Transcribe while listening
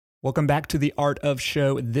Welcome back to the Art of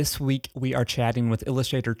Show. This week we are chatting with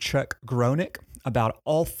illustrator Chuck Groenick about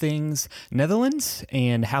all things Netherlands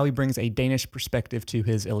and how he brings a Danish perspective to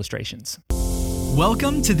his illustrations.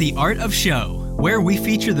 Welcome to the Art of Show, where we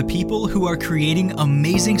feature the people who are creating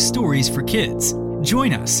amazing stories for kids.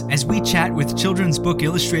 Join us as we chat with children's book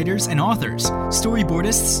illustrators and authors,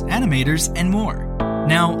 storyboardists, animators, and more.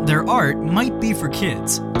 Now, their art might be for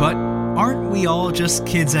kids, but aren't we all just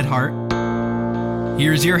kids at heart?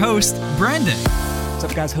 Here's your host, Brandon.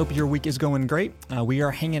 What's up, guys? Hope your week is going great. We are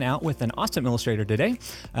hanging out with an awesome illustrator today.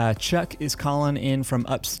 Chuck is calling in from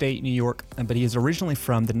upstate New York, but he is originally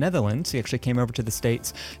from the Netherlands. He actually came over to the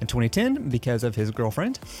States in 2010 because of his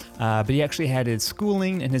girlfriend, but he actually had his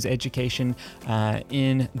schooling and his education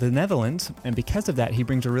in the Netherlands, and because of that, he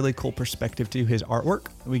brings a really cool perspective to his artwork.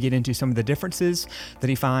 We get into some of the differences that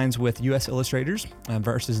he finds with U.S. illustrators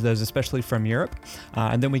versus those especially from Europe,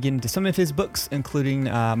 and then we get into some of his books, including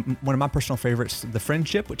one of my personal favorites, The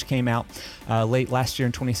Friendship, which came out late last year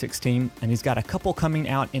in 2016, and he's got a couple coming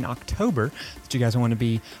out in October that you guys want to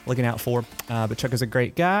be looking out for. But Chuck is a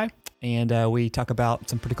great guy, and we talk about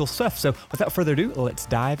some pretty cool stuff. So without further ado, let's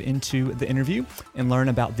dive into the interview and learn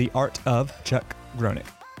about the art of Chuck Groenick.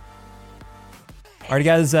 All right,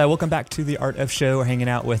 guys, welcome back to the Art of Show. We're hanging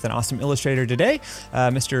out with an awesome illustrator today,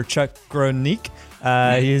 Mr. Chuck Groenick.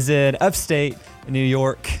 He's in upstate New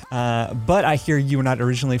York, but I hear you were not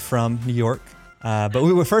originally from New York. But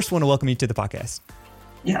we would first want to welcome you to the podcast.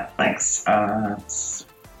 Yeah, thanks. It's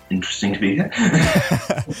interesting to be here.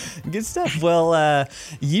 Good stuff. Well,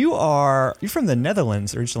 you're from the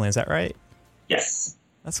Netherlands originally, is that right? Yes.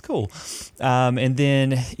 That's cool. And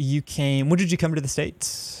then when did you come to the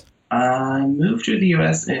States? I moved to the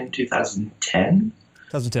US in 2010.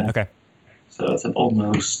 2010, okay. So it's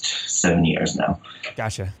almost 7 years now.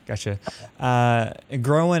 Gotcha.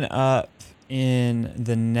 Growing up in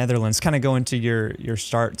the Netherlands, kind of going to your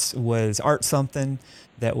starts, was art something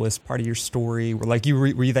that was part of your story? Were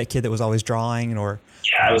you that kid that was always drawing, or?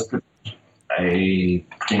 Yeah, I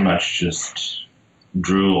pretty much just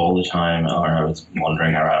drew all the time, or I was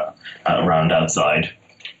wandering around outside.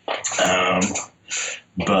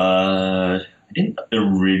 But I didn't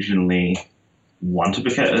originally want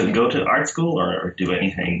to go to art school or do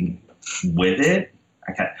anything with it.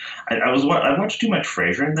 I watched too much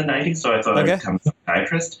Frasier in the 90s, so I thought I'd become a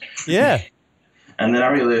psychiatrist. Yeah. And then I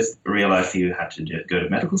realized you had to go to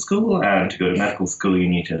medical school, and to go to medical school you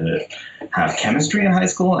need to have chemistry in high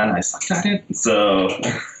school, and I sucked at it. So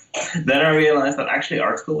then I realized that actually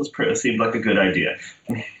art school seemed like a good idea.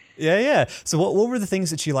 Yeah. So what were the things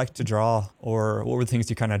that you liked to draw, or what were the things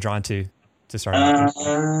you kind of drawn to start? I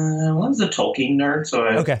was a Tolkien nerd, so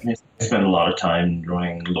I spent a lot of time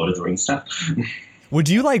drawing Lord of the Rings stuff. Would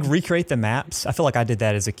you recreate the maps? I feel like I did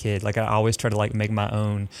that as a kid. I always try to make my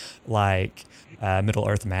own Middle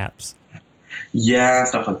Earth maps. Yeah,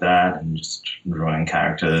 stuff like that, and just drawing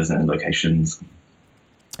characters and locations.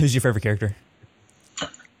 Who's your favorite character?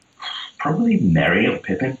 Probably Merry or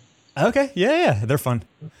Pippin. Okay, yeah, they're fun.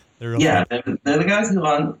 They're real fun. They're the guys who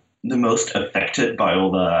aren't the most affected by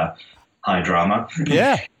all the high drama.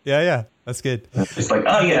 Yeah, that's good. It's they're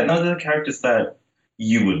the characters that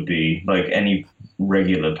you would be, like any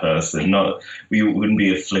regular person. You wouldn't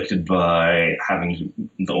be afflicted by having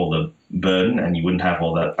all the burden, and you wouldn't have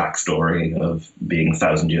all that backstory of being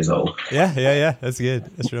 1,000 years old. Yeah. That's good.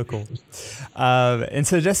 That's real cool. And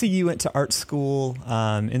so, Jesse, you went to art school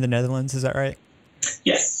in the Netherlands, is that right?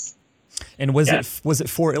 Yes. And was it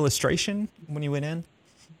for illustration when you went in?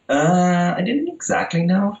 I didn't exactly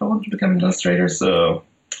know if I wanted to become an illustrator, so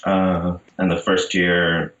and the first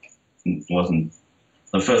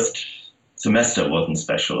semester wasn't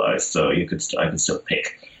specialized, so I could still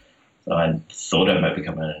pick. So I thought I might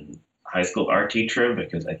become a high school art teacher,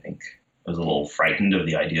 because I think I was a little frightened of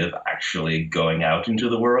the idea of actually going out into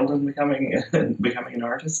the world and becoming an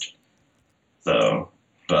artist. So,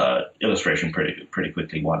 but illustration pretty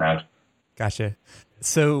quickly won out. Gotcha.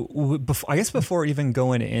 So before even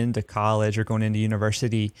going into college or going into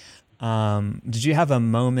university, did you have a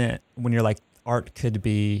moment when you're like, art could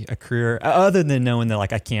be a career, other than knowing that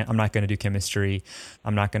I'm not going to do chemistry,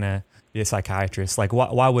 I'm not going to be a psychiatrist?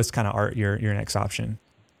 Why was kind of art your next option?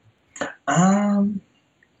 I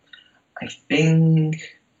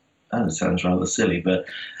think it sounds rather silly, but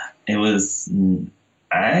it was,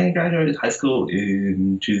 I graduated high school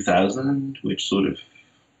in 2000,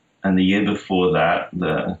 and the year before that,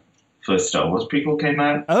 the first Star Wars prequel came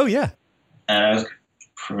out. Oh yeah. And I was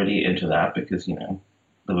pretty into that because,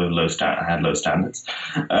 there were I had low standards.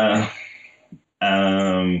 But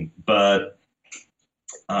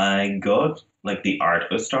I got the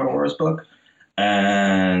art of Star Wars book,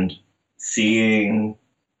 And seeing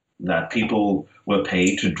that people were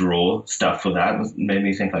paid to draw stuff for that made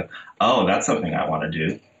me think like, oh, that's something I want to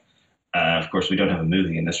do. Of course, we don't have a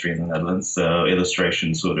movie industry in the Netherlands, so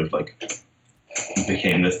illustration sort of like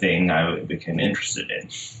became the thing I became interested in.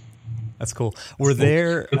 That's cool. Were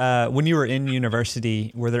there, when you were in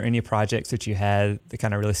university, were there any projects that you had that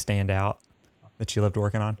kind of really stand out that you loved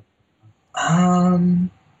working on?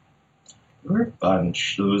 There were a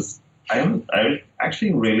bunch. I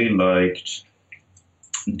actually really liked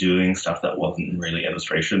doing stuff that wasn't really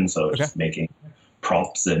illustration, so just making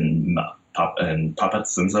props and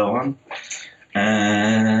puppets and so on.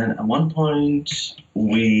 And at one point,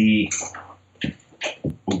 we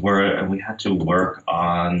had to work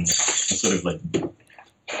on a sort of like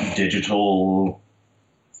digital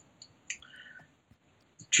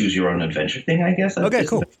choose your own adventure thing, I guess. Okay,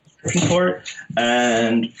 cool. For it.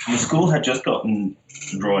 And the school had just gotten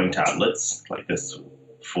drawing tablets like this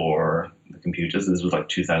for the computers. This was like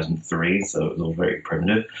 2003, so it was all very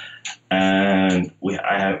primitive. And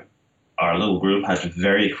our little group had to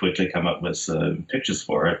very quickly come up with some pictures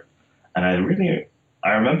for it. And I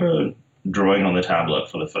remember drawing on the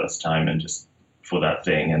tablet for the first time and just for that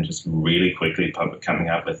thing and just really quickly coming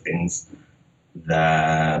up with things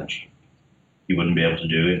that you wouldn't be able to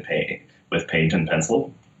do with paint and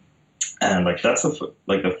pencil. And like that's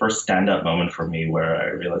the first stand-up moment for me where I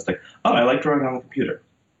realized like, oh, I like drawing on the computer.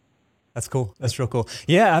 That's cool. That's real cool.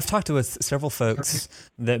 Yeah, I've talked with several folks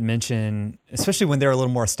that mention, especially when they're a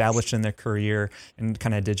little more established in their career and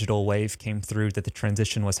kind of digital wave came through, that the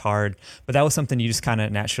transition was hard. But that was something you just kind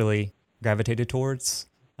of naturally gravitated towards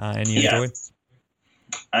and you enjoyed?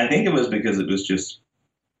 I think it was because it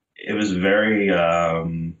was very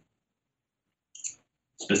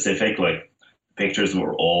specific. Like pictures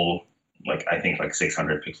were all like, I think like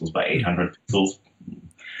 600 pixels by 800 pixels.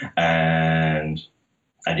 And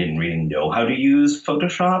I didn't really know how to use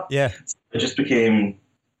Photoshop. Yeah. So it just became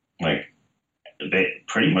like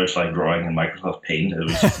pretty much like drawing in Microsoft Paint. It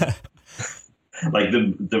was like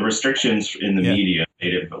the restrictions in the media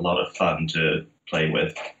made it a lot of fun to play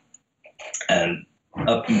with. And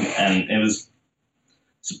it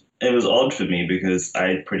was odd for me because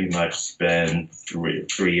I pretty much spent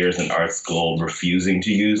three years in art school refusing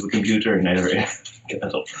to use the computer and never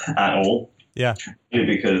at all. Yeah.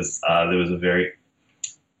 Because there was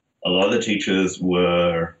a lot of the teachers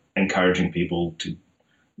were encouraging people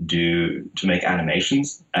to make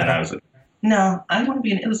animations, and I was like, no, I want to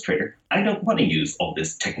be an illustrator. I don't want to use all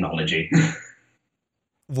this technology.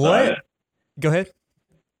 What? Go ahead.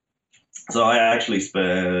 So I actually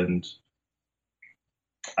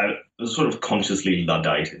I was sort of consciously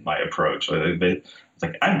Luddite in my approach. I was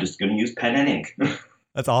like, I'm just going to use pen and ink.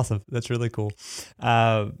 That's awesome. That's really cool.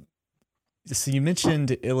 So you mentioned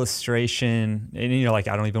illustration and you're like,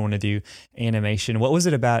 I don't even want to do animation. What was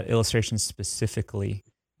it about illustration specifically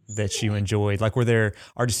that you enjoyed? Like, were there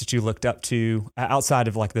artists that you looked up to outside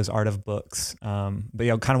of like those art of books? But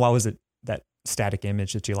yeah, kind of why was it that static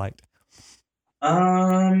image that you liked?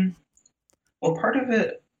 Well, part of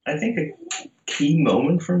it, I think a key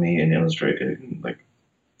moment for me in illustration, like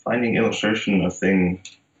finding illustration a thing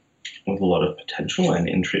with a lot of potential and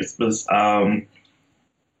interest was,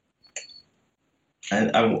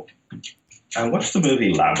 and I watched the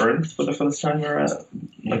movie Labyrinth for the first time around,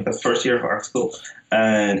 like the first year of art school,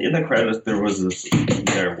 and in the credits there was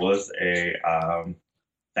a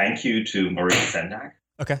thank you to Maurice Sendak.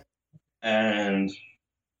 Okay. And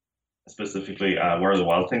specifically, Where the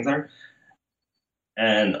Wild Things Are.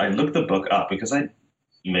 And I looked the book up because I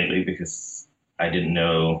didn't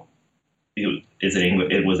know it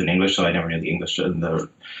was in English, so I never knew the English. And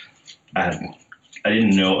I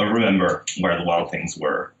didn't remember Where the Wild Things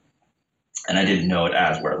Were, and I didn't know it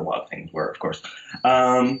as Where the Wild Things Were, of course.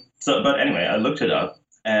 But anyway, I looked it up,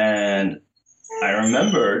 and I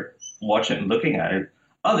remember looking at it.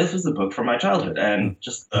 Oh, this was the book from my childhood, and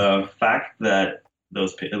just the fact that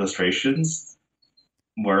those illustrations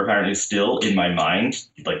were apparently still in my mind,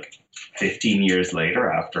 like 15 years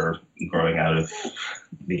later after growing out of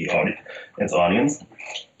its audience,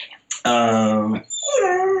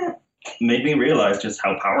 made me realize just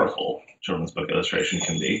how powerful children's book illustration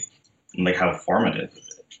can be, and like how formative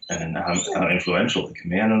and how influential it can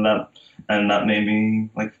be, and that made me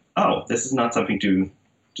like, oh, this is not something to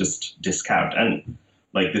just discount, and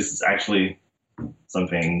like this is actually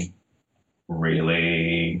something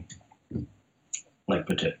really like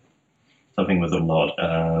something with a lot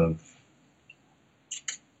of,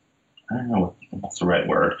 I don't know what's the right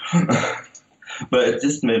word. But it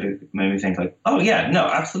just made me think like, oh yeah, no,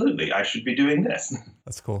 absolutely, I should be doing this.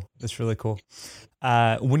 That's cool. That's really cool.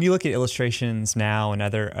 When you look at illustrations now and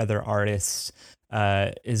other artists,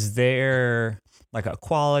 is there like a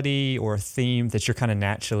quality or a theme that you're kind of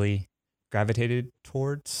naturally gravitated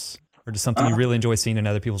towards, or just something you really enjoy seeing in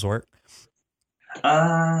other people's work?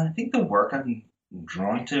 I think the work I'm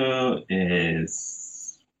drawn to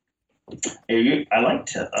is I like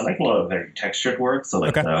a lot of very textured work. So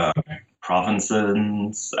like Okay.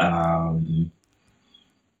 provinces. I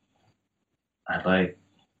like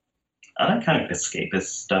kind of escapist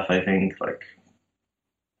stuff. I think like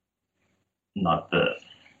not the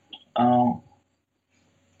um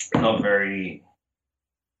not very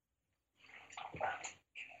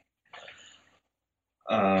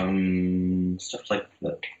stuff like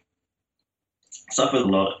that. Stuff with a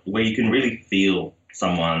lot where you can really feel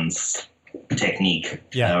someone's technique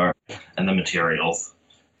Yeah. and the materials.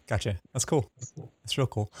 Gotcha. That's cool. That's real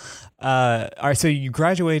cool. All right. So you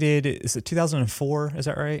graduated, is it 2004? Is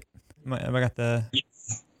that right? Have I got the,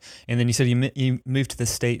 Yes. and then you said you moved to the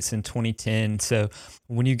States in 2010. So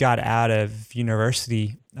when you got out of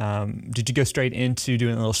university, did you go straight into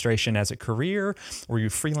doing illustration as a career? Were you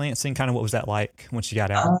freelancing? Kind of what was that like once you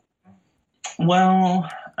got out? Well,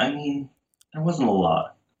 I mean, there wasn't a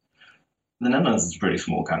lot. The Netherlands is a pretty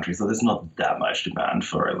small country, so there's not that much demand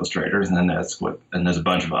for illustrators, and then there's a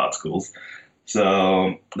bunch of art schools.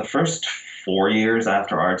 So the first 4 years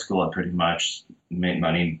after art school, I pretty much made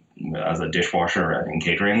money as a dishwasher and in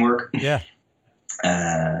catering work, Yeah.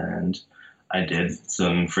 and I did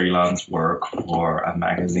some freelance work for a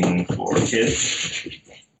magazine for kids.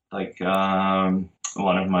 Like one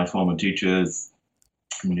of my former teachers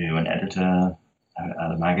knew an editor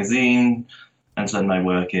at a magazine and sent my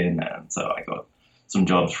work in, and so I got some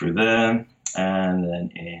jobs through there. And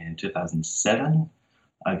then in 2007,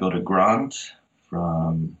 I got a grant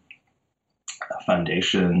from a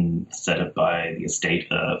foundation set up by the estate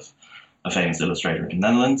of a famous illustrator in the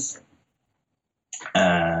Netherlands,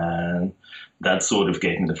 and that sort of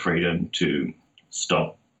gave me the freedom to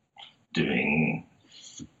stop doing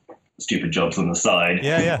stupid jobs on the side,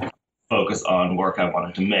 Yeah. focus on work I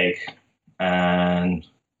wanted to make, and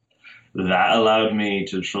that allowed me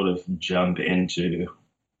to sort of jump into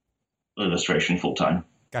illustration full time.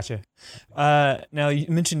 Gotcha. Now you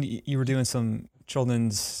mentioned you were doing some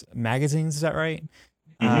children's magazines. Is that right?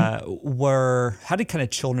 How did kind of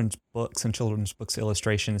children's books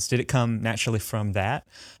illustrations, did it come naturally from that?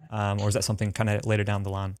 Or is that something kind of later down the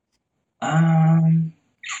line?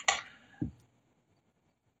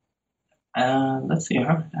 Let's see,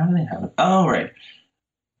 how did they have it? Oh, right.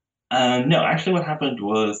 No, actually, what happened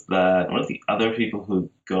was that one of the other people who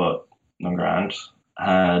got the grant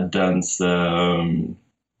had done some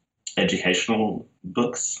educational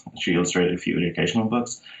books. She illustrated a few educational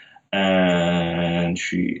books, and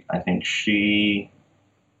I think she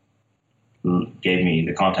gave me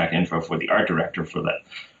the contact info for the art director for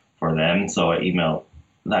them. So I emailed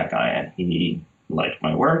that guy, and he liked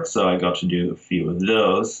my work, so I got to do a few of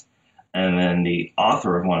those. And then the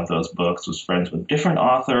author of one of those books was friends with a different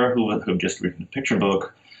author who had just written a picture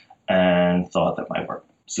book and thought that my work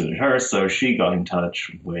suited her. So she got in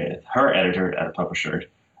touch with her editor at a publisher,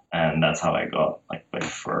 and that's how I got like my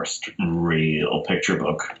first real picture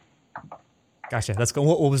book. Gotcha. That's cool.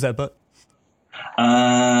 What was that book?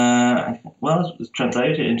 Well, it was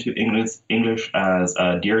translated into English as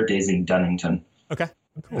Dear Daisy Dunnington. Okay.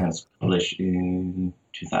 Cool. And it's published in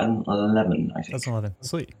 2011, I think. 2011.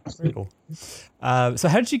 Sweet. Very cool. So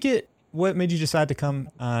what made you decide to come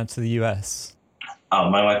to the U.S.? Oh,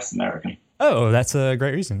 my wife's American. Oh, that's a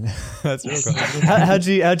great reason. That's real cool. How'd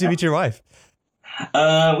you meet your wife?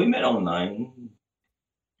 We met online,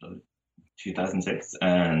 2006,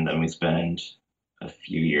 and then we spent a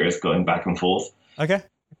few years going back and forth. Okay.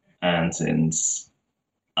 And since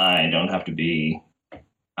I don't have to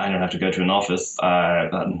go to an office,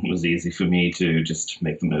 that was easy for me to just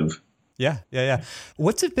make the move. Yeah.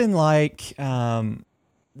 What's it been like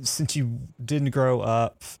since you didn't grow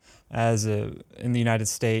up in the United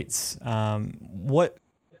States? What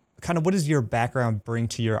does your background bring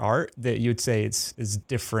to your art that you would say is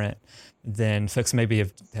different than folks maybe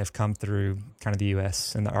have come through kind of the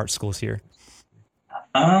U.S. and the art schools here?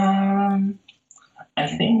 I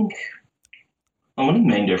think one of the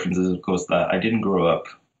main differences, of course, that I didn't grow up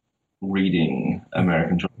reading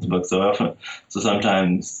American children's books so often. So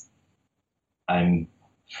sometimes I've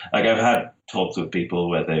had talks with people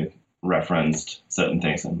where they've referenced certain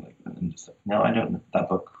things, and I'm just like, no, I don't know that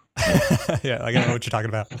book. Yeah, I don't know what you're talking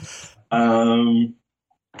about.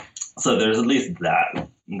 So there's at least that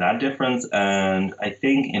that difference, and I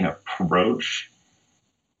think in approach,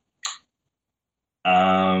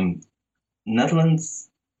 Netherlands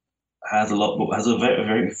has a very,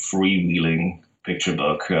 very freewheeling picture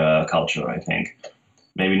book culture. I think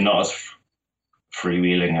maybe not as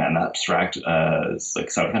freewheeling and abstract as like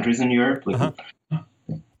some countries in Europe. Like,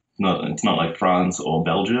 it's not like France or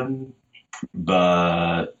Belgium,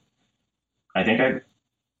 but I think I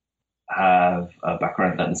have a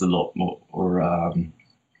background that is a lot more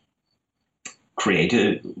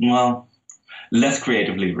creative. Well, less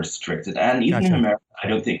creatively restricted, and even in America, I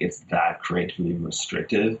don't think it's that creatively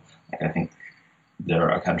restrictive. Like, I think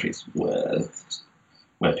there are countries where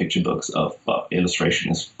picture books of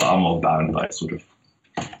illustration is far more bound by sort of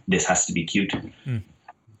this has to be cute.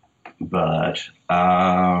 But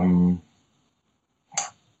and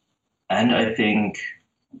I think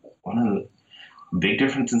one of the big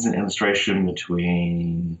differences in illustration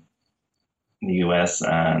between the US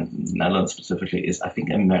and the Netherlands specifically is I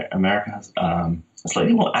think America has a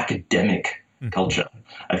slightly more academic culture.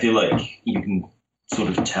 I feel like you can sort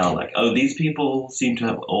of tell, like, oh, these people seem to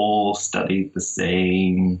have all studied the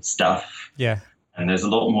same stuff. Yeah. And there's a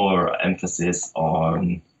lot more emphasis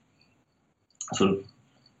on sort of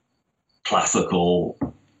classical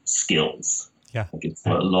skills. Yeah. Like, it's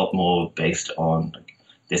a lot more based on, like,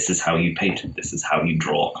 this is how you paint, this is how you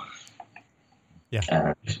draw. Yeah.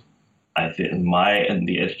 And I think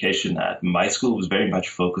the education at my school was very much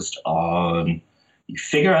focused on you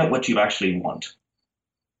figure out what you actually want.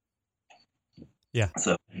 Yeah.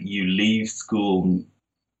 So you leave school,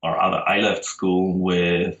 or rather, I left school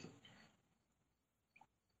with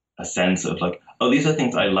a sense of like, oh, these are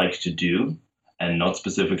things I like to do, and not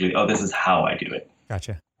specifically, oh, this is how I do it.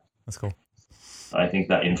 Gotcha. That's cool. I think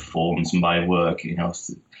that informs my work, in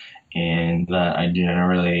that I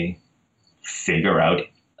generally figure out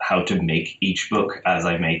how to make each book as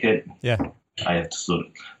I make it. Yeah. I have to sort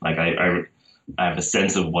of, like, I have a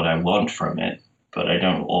sense of what I want from it, but I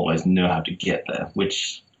don't always know how to get there,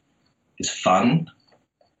 which is fun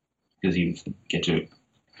because you get to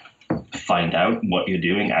find out what you're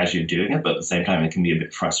doing as you're doing it, but at the same time it can be a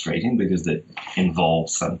bit frustrating because it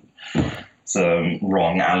involves some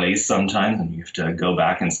wrong alleys sometimes, and you have to go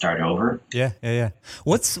back and start over. Yeah.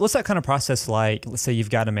 What's that kind of process like? Let's say you've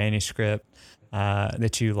got a manuscript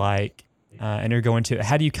that you like, and you're going to.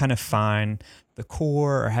 How do you kind of find the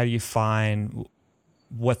core, or how do you find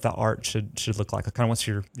what the art should look like? Kind of what's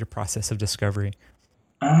your process of discovery?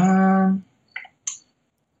 I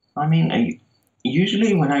mean,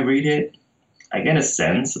 usually when I read it, I get a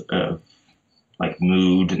sense of like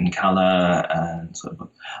mood and color, and sort of,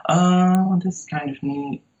 this is kind of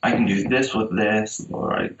neat. I can do this with this,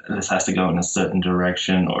 or this has to go in a certain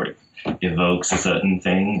direction, or it evokes a certain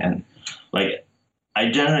thing. And like, I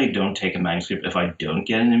generally don't take a manuscript if I don't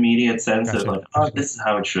get an immediate sense of like, oh, this is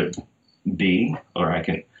how it should be, or I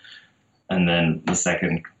can. And then the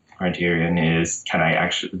second criterion is, can I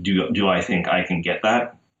actually do I think I can get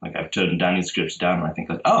that? Like, I've turned Danny's scripts down, and I think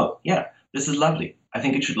like, oh yeah, this is lovely. I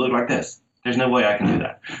think it should look like this. There's no way I can do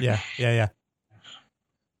that. Yeah.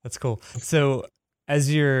 That's cool. So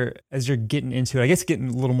as you're getting into it, I guess getting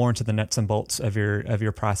a little more into the nuts and bolts of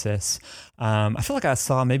your process, I feel like I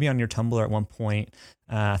saw maybe on your Tumblr at one point,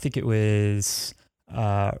 I think it was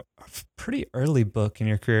a pretty early book in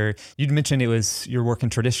your career. You'd mentioned you're working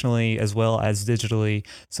traditionally as well as digitally,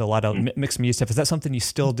 so a lot of mixed media stuff. Is that something you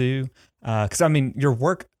still do? Because I mean, your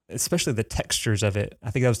work, especially the textures of it,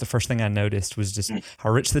 I think that was the first thing I noticed, was just how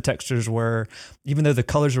rich the textures were. Even though the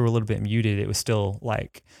colors were a little bit muted, it was still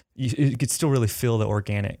like, you could still really feel the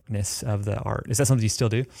organicness of the art. Is that something you still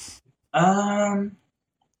do? Not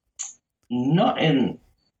in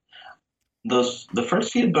those. The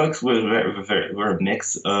first few books were a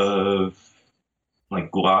mix of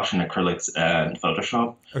like gouache and acrylics and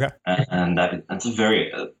Photoshop. Okay. And that's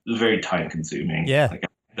very time consuming. Yeah. Like,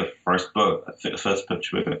 the first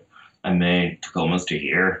picture book I made took almost a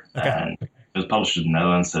year, and it was published in the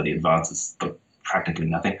Netherlands, so the advances took practically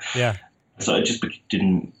nothing. Yeah. So it just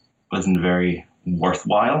wasn't very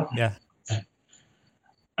worthwhile. Yeah.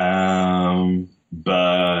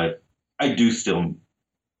 But I do still.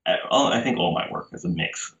 I think all my work is a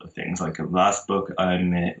mix of things. Like the last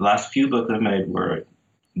few books I made were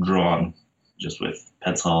drawn just with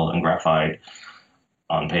pencil and graphite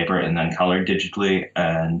on paper and then colored digitally,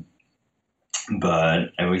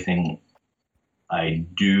 but everything I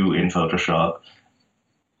do in Photoshop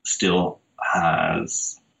still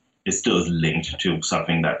is linked to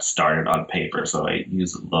something that started on paper. So I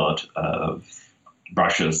use a lot of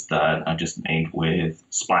brushes that I just made with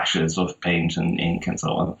splashes of paint and ink and so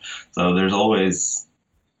on. So there's always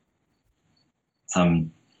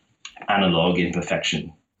some analog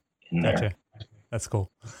imperfection in there. Gotcha. That's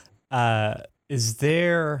cool. Is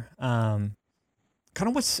there kind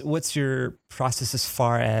of what's your process as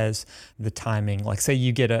far as the timing? Like, say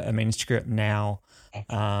you get a manuscript now,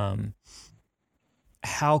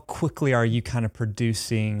 how quickly are you kind of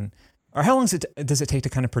producing, or how long does it take to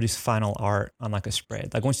kind of produce final art on like a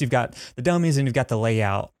spread? Like once you've got the dummies and you've got the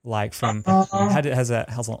layout, like from how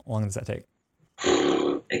long does that take?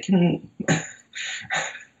 It can.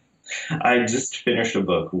 I just finished a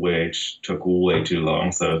book which took way too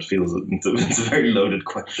long, so it feels it's a very loaded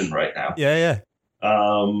question right now. Yeah.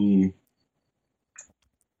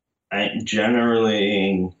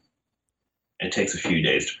 Generally, it takes a few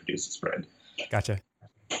days to produce a spread. Gotcha.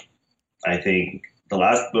 I think the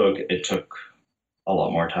last book, it took a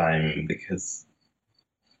lot more time because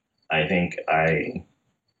I think I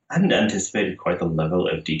hadn't anticipated quite the level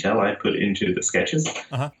of detail I put into the sketches.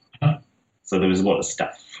 So there was a lot of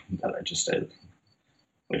stuff that I just did,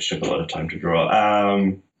 which took a lot of time to draw.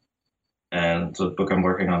 And so the book I'm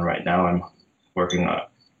working on right now, I'm working on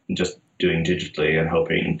just doing digitally and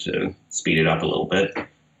hoping to speed it up a little bit.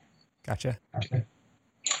 Gotcha.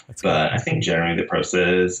 But I think generally the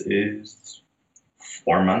process is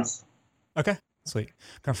 4 months. Okay, sweet.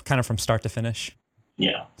 Kind of from start to finish.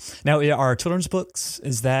 Yeah. Now, are children's books,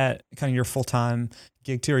 is that kind of your full-time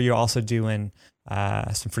gig too, or are you also doing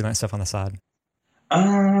some freelance stuff on the side?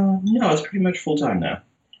 No, it's pretty much full-time now.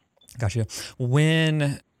 Gotcha.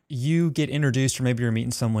 When you get introduced, or maybe you're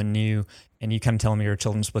meeting someone new and you kind of tell them you're a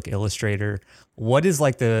children's book illustrator, what is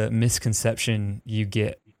like the misconception you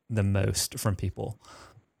get the most from people?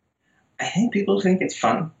 I think people think it's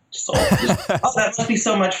fun. Oh, that must be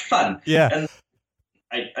so much fun. Yeah. And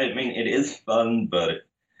I mean, it is fun, but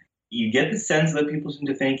you get the sense that people seem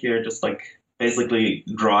to think you're just like basically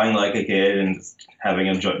drawing like a kid and just having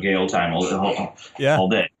a gay old time all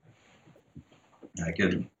day.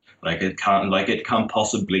 It can't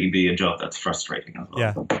possibly be a job that's frustrating as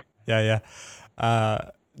well. Yeah.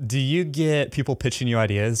 Do you get people pitching you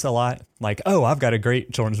ideas a lot? Like, oh, I've got a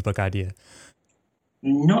great children's book idea.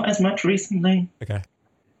 Not as much recently. Okay.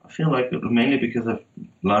 I feel like mainly because I've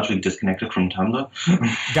largely disconnected from Tumblr.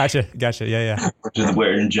 Gotcha. Yeah. Which is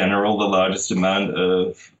where, in general, the largest amount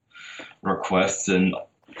of requests and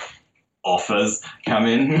offers come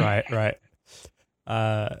in. Right.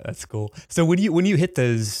 That's cool. So when you hit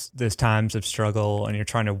those times of struggle and you're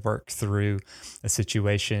trying to work through a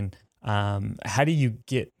situation, how do you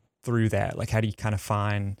get through that? Like, how do you kind of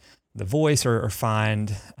find the voice or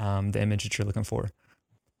find the image that you're looking for?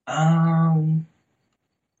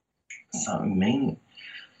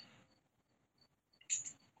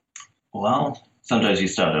 Well, sometimes you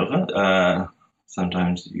start over.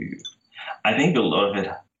 I think a lot of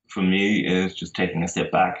it for me is just taking a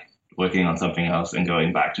step back, working on something else and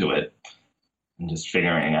going back to it and just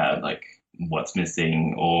figuring out like what's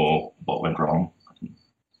missing or what went wrong.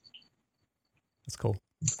 That's cool.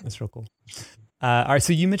 That's real cool. All right.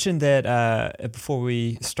 So you mentioned that before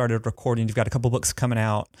we started recording, you've got a couple books coming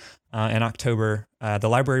out in October, the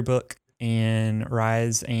library book and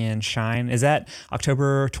Rise and Shine. Is that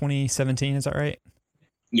October 2017? Is that right?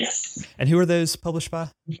 Yes. And who are those published by?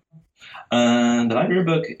 The library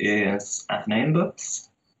book is Athenaeum Books,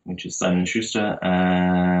 which is Simon & Schuster,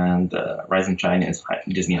 and Rise and Shine is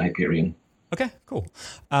Disney Hyperion. Okay, cool.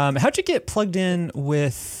 How'd you get plugged in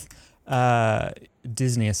with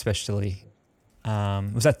Disney especially?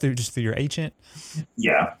 Was that through your agent?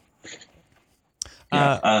 Yeah.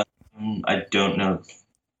 I don't know.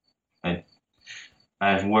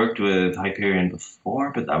 I've worked with Hyperion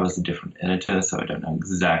before, but that was a different editor, so I don't know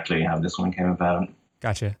exactly how this one came about.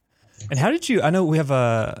 Gotcha. And how did you, I know we have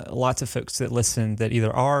lots of folks that listen that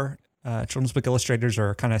either are children's book illustrators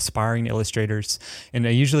or kind of aspiring illustrators. And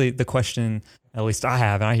usually the question, at least I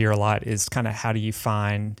have, and I hear a lot, is kind of how do you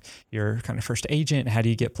find your kind of first agent? How do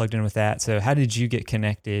you get plugged in with that? So how did you get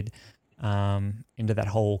connected into that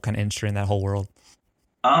whole kind of industry and that whole world?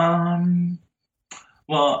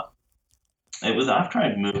 Well, it was after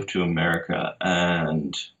I'd moved to America,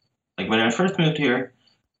 and like when I first moved here,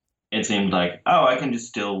 it seemed like, oh, I can just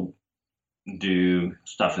still do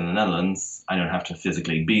stuff in the Netherlands. I don't have to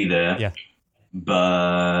physically be there. Yeah.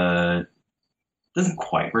 But it doesn't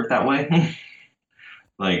quite work that way.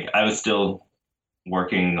 Like, I was still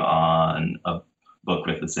working on a book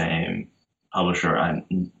with the same publisher I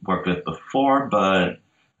worked with before, but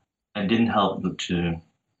I didn't I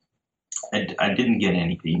didn't get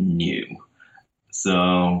anything new.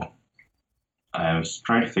 So I was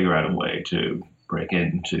trying to figure out a way to break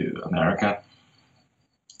into America.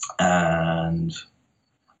 And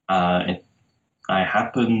I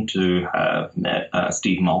happened to have met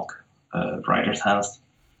Steve Malk of Writer's House,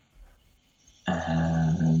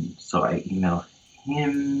 and so I emailed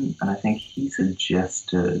him, and I think he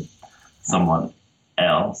suggested someone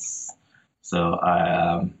else. So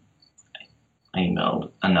I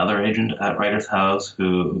emailed another agent at Writer's House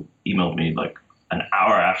who emailed me like an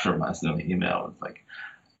hour after my email. It's like,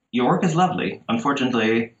 your work is lovely.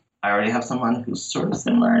 Unfortunately, I already have someone who's sort of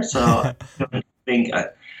similar, so I don't think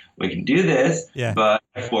we can do this. Yeah. But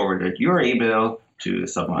I forwarded your email to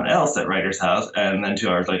someone else at Writer's House, and then 2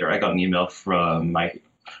 hours later, I got an email from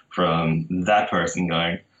that person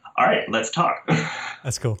going, "All right, let's talk."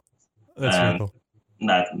 That's cool. That's really cool.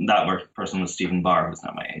 That person was Stephen Barr, who's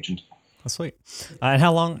now my agent. That's sweet. And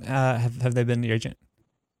how long have they been your agent?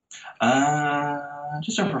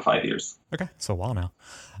 Just over 5 years. Okay, so a while now.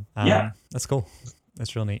 Yeah, that's cool.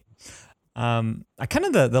 That's real neat. I kind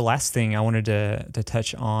of the last thing I wanted to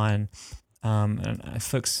touch on, and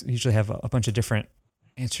folks usually have a bunch of different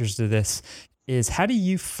answers to this, is how do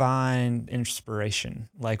you find inspiration?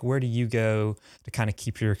 Like, where do you go to kind of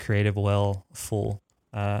keep your creative well full?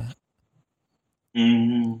 I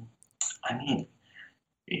mean,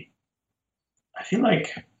 I feel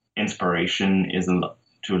like inspiration is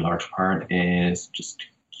to a large part is just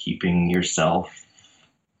keeping yourself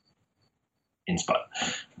inspired.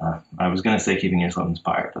 I was going to say keeping yourself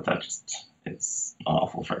inspired, but that just is an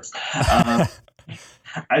awful phrase.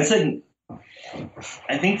 I'd say,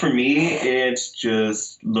 I think for me, it's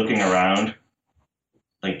just looking around,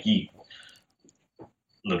 like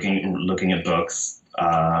looking at books,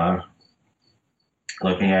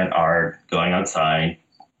 looking at art, going outside,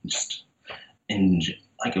 just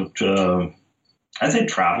I'd say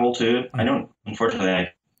travel too. I don't, unfortunately,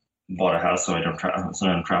 I bought a house, so I don't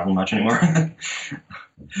travel much anymore.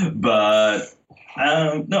 But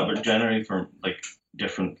but generally for like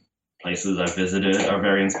different places I've visited are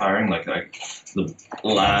very inspiring. Like the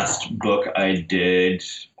last book I did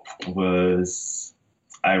was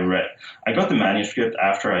I got the manuscript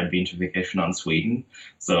after I'd been to vacation on Sweden.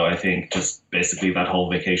 So I think just basically that whole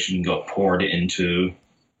vacation got poured into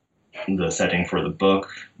the setting for the book,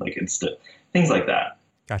 like things like that.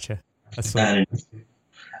 Gotcha. That's sweet.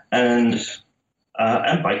 And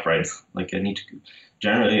bike rides. Like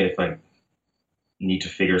if I need to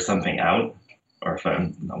figure something out, or if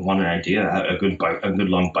I want an idea, a good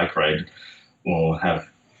long bike ride will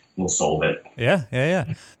solve it. Yeah.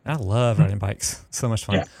 I love riding bikes. So much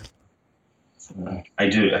fun. Yeah. So, I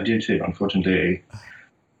do too. Unfortunately,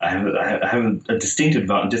 I have a distinct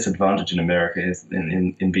disadvantage in America is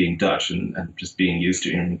in being Dutch and just being used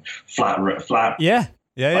to flat. Yeah.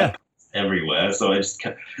 Everywhere. So I just,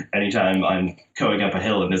 anytime I'm going up a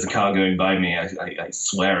hill and there's a car going by me, I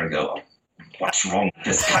swear and go, oh, what's wrong with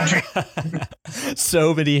this country?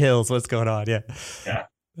 So many hills. What's going on? Yeah.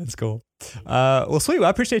 That's cool. Well, sweet. Well, I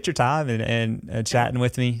appreciate your time and chatting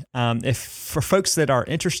with me. If for folks that are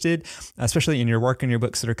interested, especially in your work and your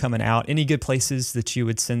books that are coming out, any good places that you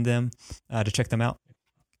would send them to check them out?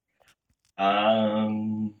 I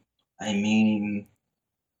mean,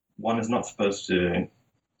 one is not supposed to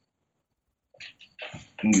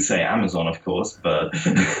say Amazon, of course, but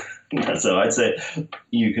so I'd say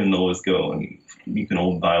you can always go and you can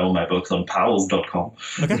all buy all my books on powells.com.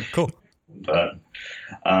 Okay, cool. But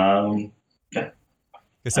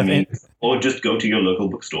or just go to your local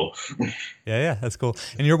bookstore. Yeah, that's cool.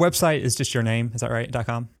 And your website is just your name, is that right?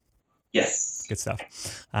 .com? Yes. Good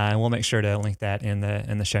stuff. And we'll make sure to link that in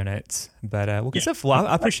the show notes. But good stuff. Well,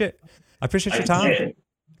 I appreciate your time.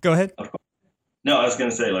 Go ahead. Of course. No, I was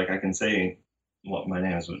going to say, like, I can say what my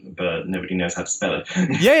name is, but nobody knows how to spell it.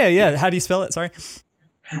 Yeah. How do you spell it? Sorry.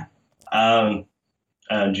 Groenink.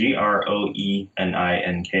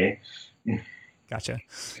 Gotcha.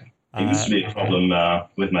 It used to be a problem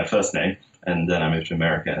with my first name, and then I moved to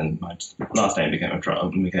America, and my last name became a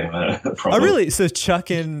problem. Oh, really? So Chuck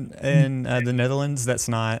in the Netherlands, that's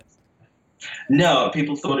not... No,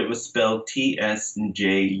 people thought it was spelled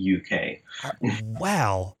TSJUK.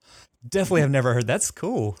 Wow. Definitely have never heard. That's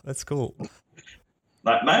cool.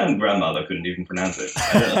 Like my own grandmother couldn't even pronounce it.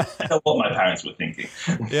 I don't know what my parents were thinking.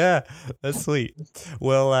 Yeah, that's sweet.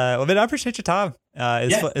 Well, Ben, I appreciate your time.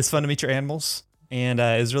 It's fun to meet your animals, and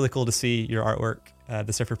it's really cool to see your artwork,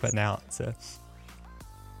 the stuff you're putting out. So,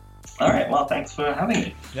 all right. Well, thanks for having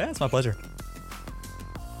me. Yeah, it's my pleasure.